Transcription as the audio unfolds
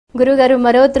గురుగారు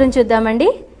మరో ఉత్తరం చూద్దామండి.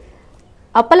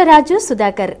 అప్పలరాజు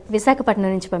సుధాకర్ విశాఖపట్నం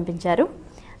నుంచి పంపించారు.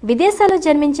 విదేశాల్లో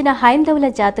జన్మించిన హైందవుల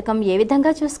జాతకం ఏ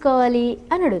విధంగా చూసుకోవాలి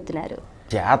అని అడుగుతున్నారు.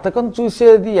 జాతకం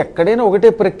చూసేది ఎక్కడైనా ఒకటే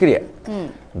ప్రక్రియ.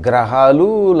 గ్రహాలు,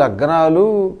 లగ్నాలు,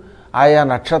 ఆయా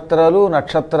నక్షత్రాలు,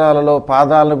 నక్షత్రాలలో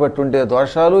పాదాలను బట్టి ఉండే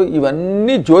దోషాలు,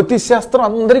 ఇవన్నీ జ్యోతిష్శాస్త్రం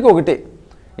అందరికీ ఒకటే.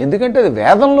 ఎందుకంటే అది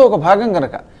వేదంలో ఒక భాగం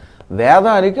కనుక.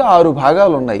 వేదానికి 6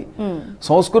 భాగాలు ఉన్నాయి.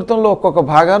 సంస్కృతంలో ఒక్కొక్క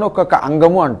భాగాన్ని ఒక్కొక్క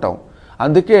అంగము అంటాం.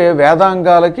 అందుకే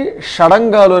వేదాంగాలకి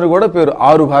షడంగాలు అని కూడా పేరు,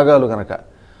 6 భాగాలు కనుక.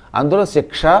 అందులో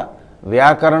శిక్ష,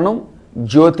 వ్యాకరణం,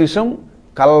 జ్యోతిషం,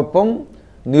 కల్పం,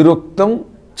 నిరుక్తం,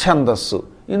 ఛందస్సు.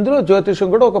 ఇందులో జ్యోతిషం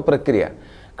కూడా ఒక ప్రక్రియ.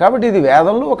 కాబట్టి ఇది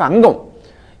వేదంలో ఒక అంగం.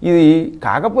 ఇది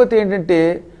కాకపోతే ఏంటంటే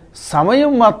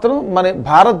సమయం మాత్రం మన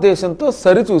భారతదేశంతో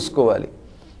సరి చూసుకోవాలి.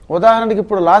 ఉదాహరణకి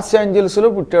ఇప్పుడు లాస్ ఏంజల్స్లో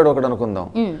పుట్టాడు ఒకడు అనుకుందాం.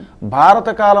 భారత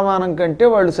కాలమానం కంటే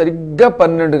వాళ్ళు సరిగ్గా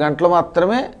 12 గంటలు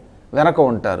మాత్రమే వెనక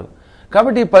ఉంటారు.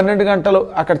 కాబట్టి ఈ 12 గంటలు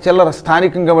అక్కడ చిల్లర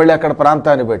స్థానికంగా వెళ్ళి అక్కడ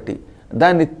ప్రాంతాన్ని బట్టి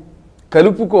దాన్ని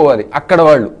కలుపుకోవాలి అక్కడ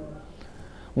వాళ్ళు.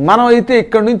 మనం అయితే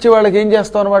ఇక్కడి నుంచి వాళ్ళకి ఏం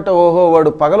చేస్తాం అనమాట, ఓహో వాడు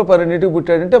పగలు 12ంటికి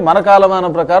పుట్టాడంటే మన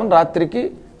కాలమానం ప్రకారం రాత్రికి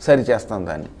సరి చేస్తాం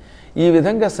దాన్ని. ఈ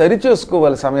విధంగా సరి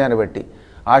చేసుకోవాలి సమయాన్ని బట్టి.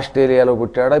 ఆస్ట్రేలియాలో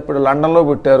పుట్టాడా, ఇప్పుడు లండన్లో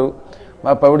పుట్టారు.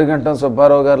 మా పవిడిగంటం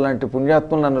సుబ్బారావు గారు లాంటి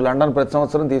పుణ్యాత్ములు నన్ను లండన్ ప్రతి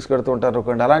సంవత్సరం తీసుకెడుతూ ఉంటారు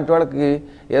అనుకోండి. అలాంటి వాళ్ళకి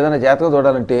ఏదైనా జాతకం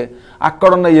చూడాలంటే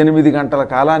అక్కడున్న 8 గంటల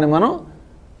కాలాన్ని మనం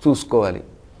చూసుకోవాలి.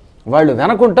 వాళ్ళు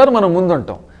వెనకుంటారు, మనం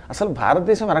ముందుంటాం. అసలు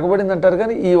భారతదేశం వెనకబడింది అంటారు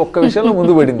కానీ ఈ ఒక్క విషయంలో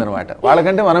ముందు పడింది అనమాట.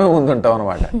 వాళ్ళకంటే మనమే ముందుంటాం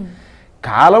అనమాట.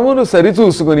 కాలమును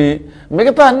సరిచూసుకుని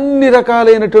మిగతా అన్ని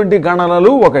రకాలైనటువంటి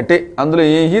గణనలు ఒకటే, అందులో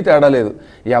ఏమీ తేడా లేదు.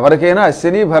 ఎవరికైనా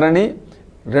అశ్విని భరణి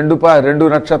 2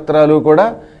 నక్షత్రాలు కూడా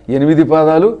 8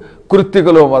 పాదాలు,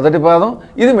 కృత్తికలో మొదటి పాదం,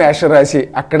 ఇది మేషరాశి.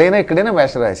 అక్కడైనా ఇక్కడైనా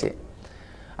మేషరాశి.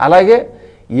 అలాగే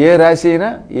ఏ రాశి అయినా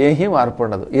ఏమీ మార్పు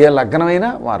ఉండదు, ఏ లగ్నమైనా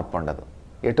మార్పు ఉండదు.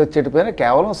 ఎటొచ్చేటిపోయినా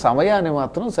కేవలం సమయాన్ని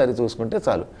మాత్రం సరి చూసుకుంటే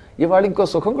చాలు. ఇవాళ ఇంకో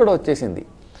సుఖం కూడా వచ్చేసింది.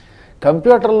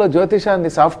 కంప్యూటర్లో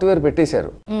జ్యోతిషాన్ని సాఫ్ట్వేర్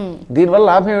పెట్టేశారు. దీనివల్ల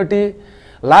లాభం ఏమిటి,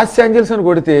 లాస్ ఏంజల్స్ అని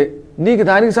కొడితే నీకు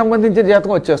దానికి సంబంధించిన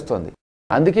జాతకం వచ్చేస్తుంది.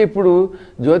 అందుకే ఇప్పుడు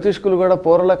జ్యోతిష్కులు కూడా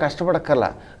పూర్వలా కష్టపడక్కర్లా.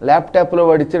 ల్యాప్టాప్లో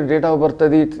వాడు ఇచ్చిన డేట్ ఆఫ్ బర్త్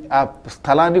అది ఆ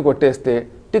స్థలాన్ని కొట్టేస్తే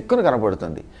టిక్కును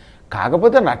కనపడుతుంది.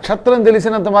 కాకపోతే నక్షత్రం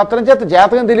తెలిసినంత మాత్రం చేత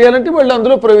జాతకం తెలియాలంటే వాళ్ళు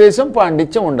అందులో ప్రవేశం,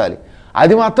 పాండిత్యం ఉండాలి.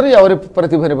 అది మాత్రం ఎవరి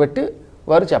ప్రతిభని బట్టి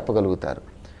వారు చెప్పగలుగుతారు.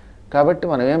 కాబట్టి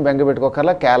మనం ఏం బెంగ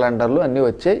పెట్టుకోకర్లా, క్యాలెండర్లు అన్నీ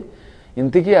వచ్చాయి.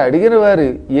 ఇంతకీ అడిగిన వారు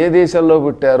ఏ దేశంలో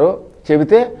పుట్టారో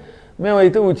చెబితే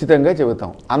మేమైతే ఉచితంగా చెబుతాం.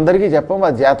 అందరికీ చెప్పం. ఆ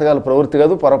జాతకాల ప్రవృత్తి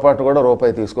కాదు, పొరపాటు కూడా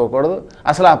రూపాయి తీసుకోకూడదు.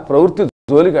 అసలు ఆ ప్రవృత్తి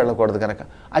జోలికి వెళ్ళకూడదు కనుక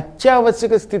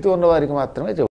అత్యావశ్యక స్థితి ఉన్న వారికి మాత్రమే చెబుతాం.